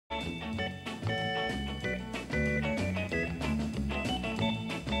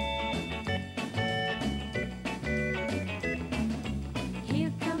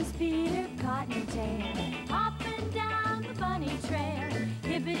Here comes Peter Cottontail, hopping down the bunny trail.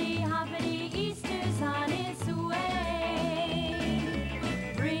 Hippity-hoppity, Easter's on its way,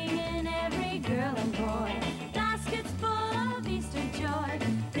 bringing every girl and boy baskets full of Easter joy,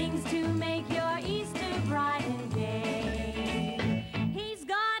 things to make your Easter bright and gay. He's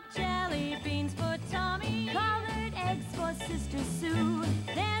got jelly beans for Tommy, colored eggs for Sister Sue.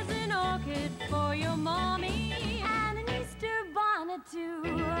 There's an orchid for your mommy, and an Easter bonnet too.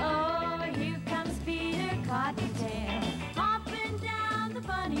 Oh, here comes Peter Cottontail, hopping down the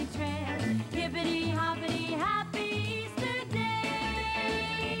bunny trail. Hippity-hoppity, happy Easter day.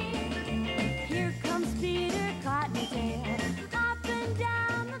 Here comes Peter Cottontail, hopping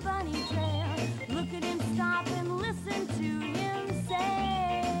down the bunny trail. Look at him stop and listen to him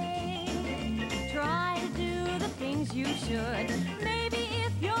say, try to do the things you should, maybe